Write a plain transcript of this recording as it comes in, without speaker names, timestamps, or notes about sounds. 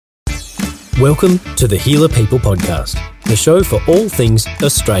Welcome to the Healer People Podcast, the show for all things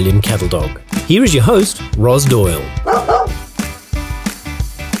Australian cattle dog. Here is your host, Ros Doyle.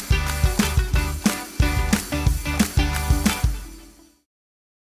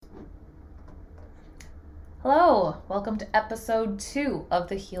 Hello, welcome to episode 2 of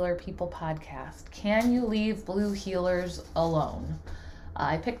the Healer People Podcast. Can you leave blue healers alone?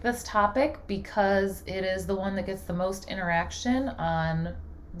 I picked this topic because it is the one that gets the most interaction on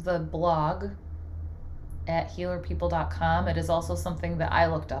the blog at healerpeople.com. It is also something that I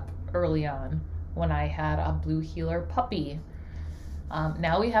looked up early on when I had a blue healer puppy.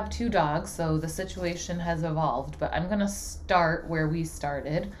 Now we have 2 dogs, so the situation has evolved, but I'm going to start where we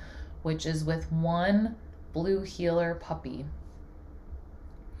started, which is with one blue healer puppy.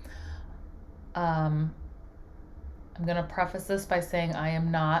 I'm going to preface this by saying I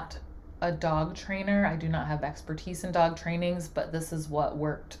am not a dog trainer. I do not have expertise in dog trainings, but this is what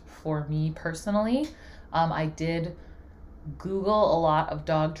worked for me personally. I did Google a lot of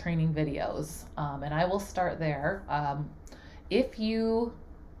dog training videos, and I will start there. If you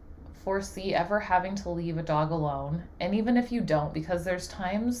foresee ever having to leave a dog alone, and even if you don't, because there's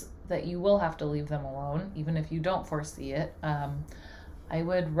times that you will have to leave them alone, even if you don't foresee it, I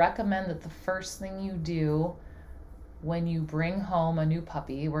would recommend that the first thing you do when you bring home a new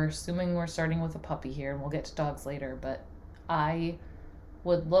puppy, we're assuming we're starting with a puppy here, and we'll get to dogs later, but I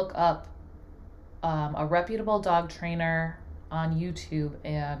would look up a reputable dog trainer on YouTube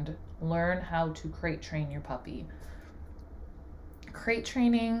and learn how to crate train your puppy. Crate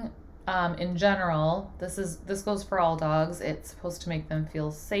training, in general, this goes for all dogs. It's supposed to make them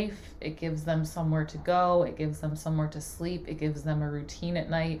feel safe. It gives them somewhere to go. It gives them somewhere to sleep. It gives them a routine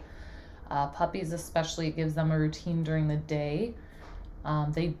at night. Puppies especially, it gives them a routine during the day.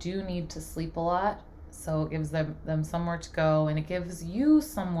 They do need to sleep a lot, so it gives them somewhere to go, and it gives you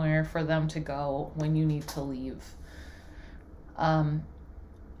somewhere for them to go when you need to leave.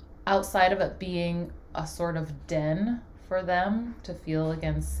 Outside of it being a sort of den for them to feel,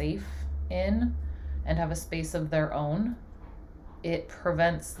 again, safe in and have a space of their own, it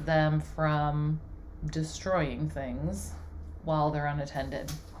prevents them from destroying things while they're unattended.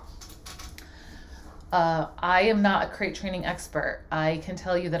 I am not a crate training expert. I can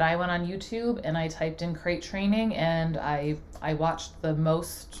tell you that I went on YouTube and I typed in crate training, and I watched the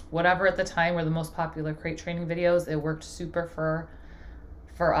most, whatever at the time were the most popular crate training videos. It worked super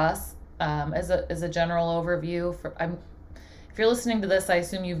for us. As a general overview, if you're listening to this, I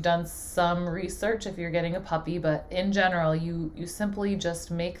assume you've done some research if you're getting a puppy, but in general, you simply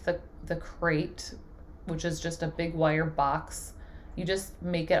just make the crate, which is just a big wire box. You just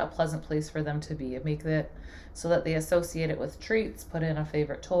make it a pleasant place for them to be. Make it so that they associate it with treats, put in a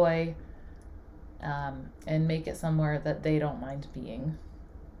favorite toy, and make it somewhere that they don't mind being.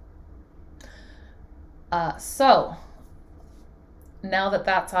 So now that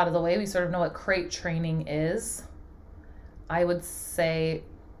that's out of the way, we sort of know what crate training is. I would say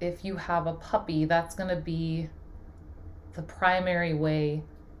if you have a puppy, that's going to be the primary way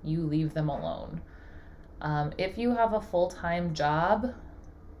you leave them alone. If you have a full-time job,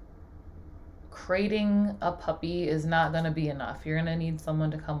 crating a puppy is not going to be enough. You're going to need someone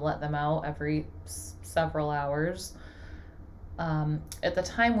to come let them out every several hours. At the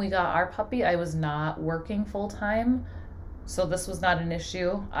time we got our puppy, I was not working full-time, so this was not an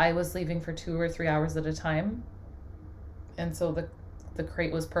issue. I was leaving for 2 or 3 hours at a time, and so the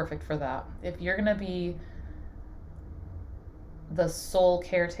crate was perfect for that. If you're going to be the sole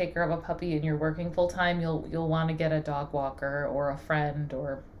caretaker of a puppy and you're working full-time, you'll want to get a dog walker or a friend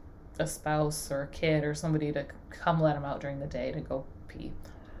or a spouse or a kid or somebody to come let them out during the day to go pee.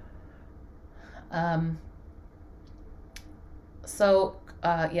 The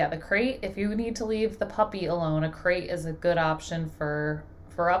crate, if you need to leave the puppy alone, a crate is a good option for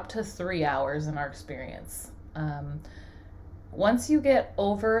up to 3 hours in our experience. Once you get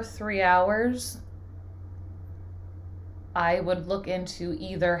over 3 hours, I would look into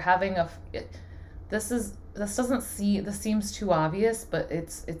either having this seems too obvious, but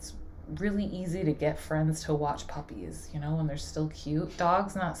it's really easy to get friends to watch puppies, when they're still cute.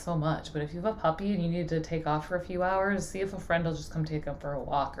 Dogs, not so much, but if you have a puppy and you need to take off for a few hours, see if a friend will just come take them for a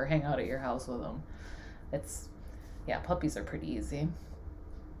walk or hang out at your house with them. Puppies are pretty easy.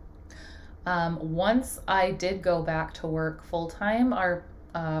 Once I did go back to work full-time,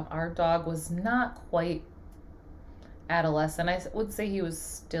 our dog was not quite adolescent. I would say he was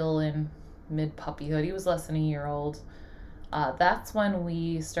still in mid-puppyhood. He was less than a year old. That's when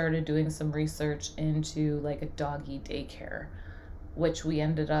we started doing some research into like a doggy daycare, which we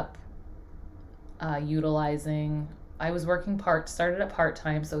ended up utilizing. I was working started at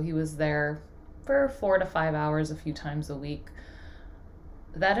part-time, so he was there for 4 to 5 hours a few times a week.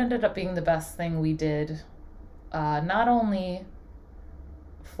 That ended up being the best thing we did, not only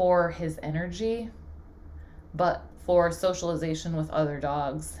for his energy, but for socialization with other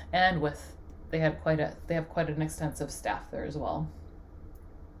dogs, and they have quite an extensive staff there as well.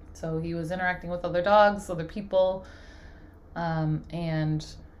 So he was interacting with other dogs, other people, and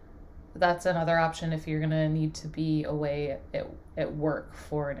that's another option if you're going to need to be away at work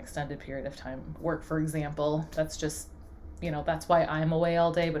for an extended period of time. Work, for example, that's just, that's why I'm away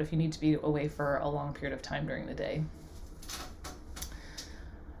all day, but if you need to be away for a long period of time during the day.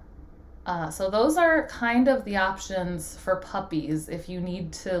 So those are kind of the options for puppies if you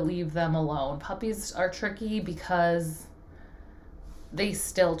need to leave them alone. Puppies are tricky because they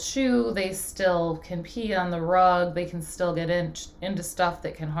still chew, they still can pee on the rug, they can still get into stuff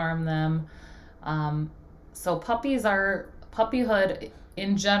that can harm them. So puppyhood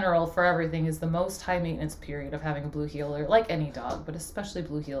in general for everything is the most high maintenance period of having a blue heeler, like any dog, but especially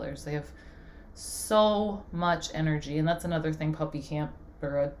blue heelers. They have so much energy, and that's another thing puppy camp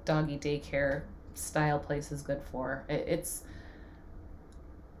or a doggy daycare style place is good for.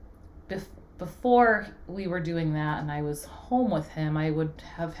 Before we were doing that and I was home with him, I would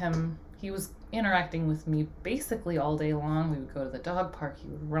have him, he was interacting with me basically all day long. We would go to the dog park, he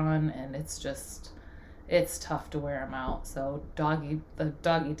would run, and it's tough to wear him out. So the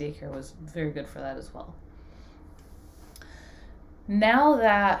doggy daycare was very good for that as well. Now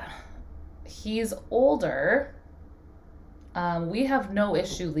that he's older, we have no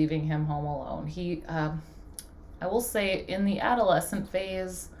issue leaving him home alone. I will say in the adolescent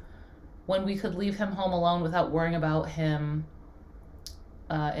phase, when we could leave him home alone without worrying about him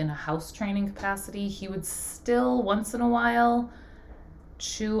in a house training capacity, he would still once in a while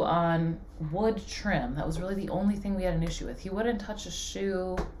chew on wood trim. That was really the only thing we had an issue with. He wouldn't touch a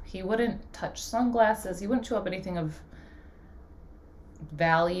shoe. He wouldn't touch sunglasses. He wouldn't chew up anything of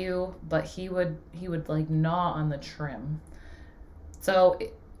value, but he would like gnaw on the trim.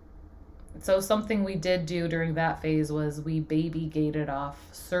 So something we did do during that phase was we baby gated off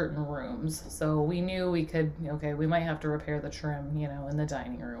certain rooms. So we knew we could, we might have to repair the trim, in the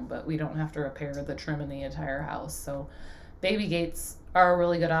dining room, but we don't have to repair the trim in the entire house. So baby gates are a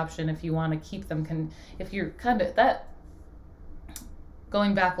really good option if you want to keep them, if you're kind of that,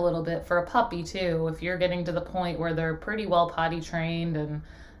 going back a little bit for a puppy too, if you're getting to the point where they're pretty well potty trained and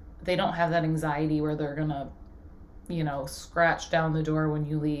they don't have that anxiety where they're gonna, scratch down the door when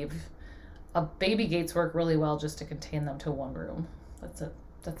you leave, baby gates work really well just to contain them to one room.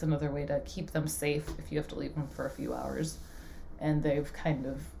 That's another way to keep them safe if you have to leave them for a few hours and they've kind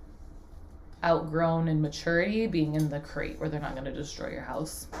of outgrown in maturity being in the crate where they're not going to destroy your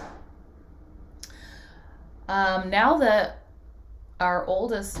house. Now that our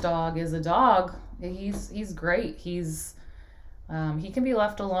oldest dog is a dog, he's great. He can be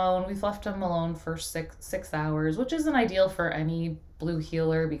left alone. We've left him alone for 6 hours, which isn't ideal for any blue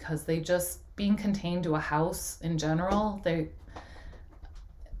heeler because they just, being contained to a house in general,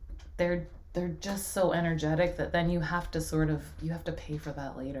 they're just so energetic that then you have to pay for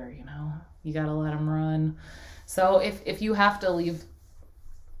that later, you got to let them run. So if you have to leave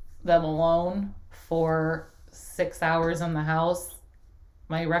them alone for 6 hours in the house,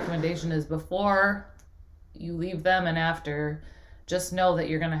 my recommendation is before you leave them and after, just know that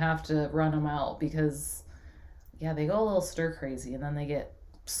you're going to have to run them out because, they go a little stir crazy and then they get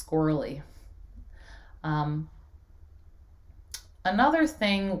squirrely. Another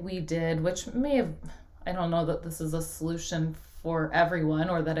thing we did, which I don't know that this is a solution for everyone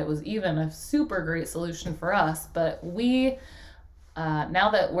or that it was even a super great solution for us, but we, now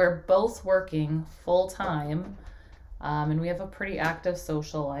that we're both working full time, and we have a pretty active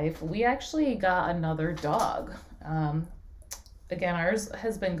social life, we actually got another dog. Again, ours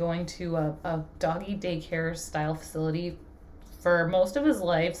has been going to a doggy daycare style facility for most of his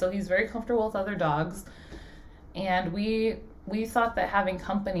life, so he's very comfortable with other dogs. And we thought that having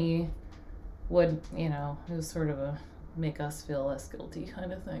company would, it was sort of a make us feel less guilty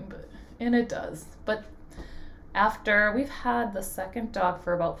kind of thing, and it does. But after we've had the second dog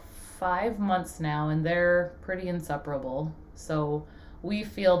for about 5 months now, and they're pretty inseparable, so we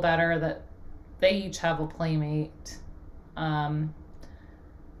feel better that they each have a playmate, and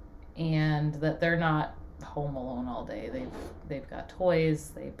that they're not home alone all day. They've got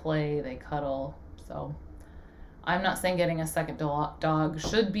toys, they play, they cuddle. So I'm not saying getting a second dog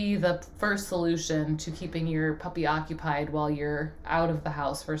should be the first solution to keeping your puppy occupied while you're out of the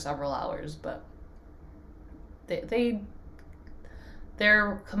house for several hours, but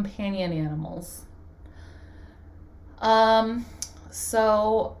they're companion animals.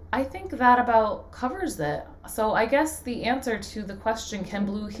 So I think that about covers it. So I guess the answer to the question, can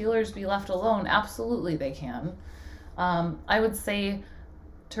blue heelers be left alone? Absolutely they can. I would say,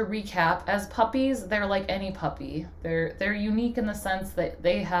 to recap, as puppies, they're like any puppy. They're unique in the sense that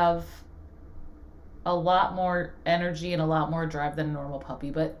they have a lot more energy and a lot more drive than a normal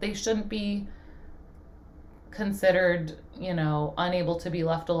puppy, but they shouldn't be considered, unable to be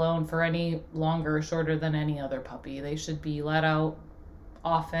left alone for any longer or shorter than any other puppy. They should be let out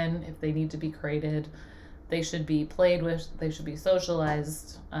often if they need to be crated. They should be played with. They should be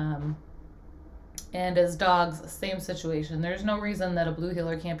socialized. And as dogs, same situation. There's no reason that a blue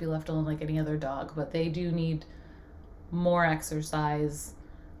heeler can't be left alone like any other dog, but they do need more exercise,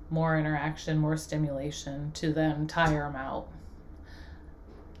 more interaction, more stimulation to then tire them out.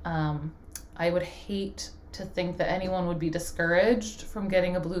 I would hate to think that anyone would be discouraged from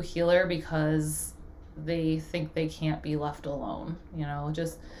getting a blue heeler because they think they can't be left alone.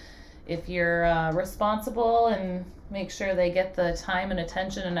 Just if you're responsible and make sure they get the time and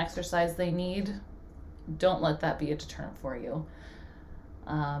attention and exercise they need, don't let that be a deterrent for you.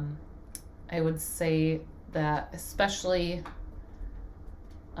 I would say that especially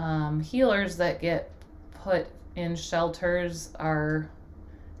heelers that get put in shelters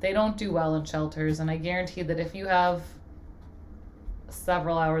they don't do well in shelters, and I guarantee that if you have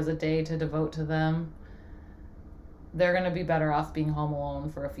several hours a day to devote to them, they're going to be better off being home alone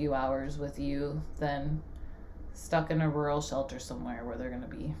for a few hours with you than stuck in a rural shelter somewhere where they're going to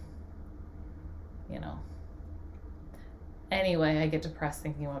be, Anyway, I get depressed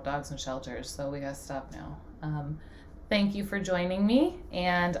thinking about dogs in shelters, so we got to stop now. Thank you for joining me,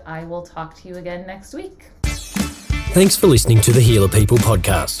 and I will talk to you again next week. Thanks for listening to the Healer People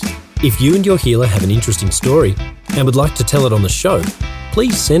podcast. If you and your healer have an interesting story and would like to tell it on the show,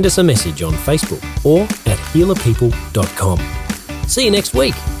 please send us a message on Facebook or at healerpeople.com. See you next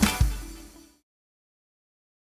week.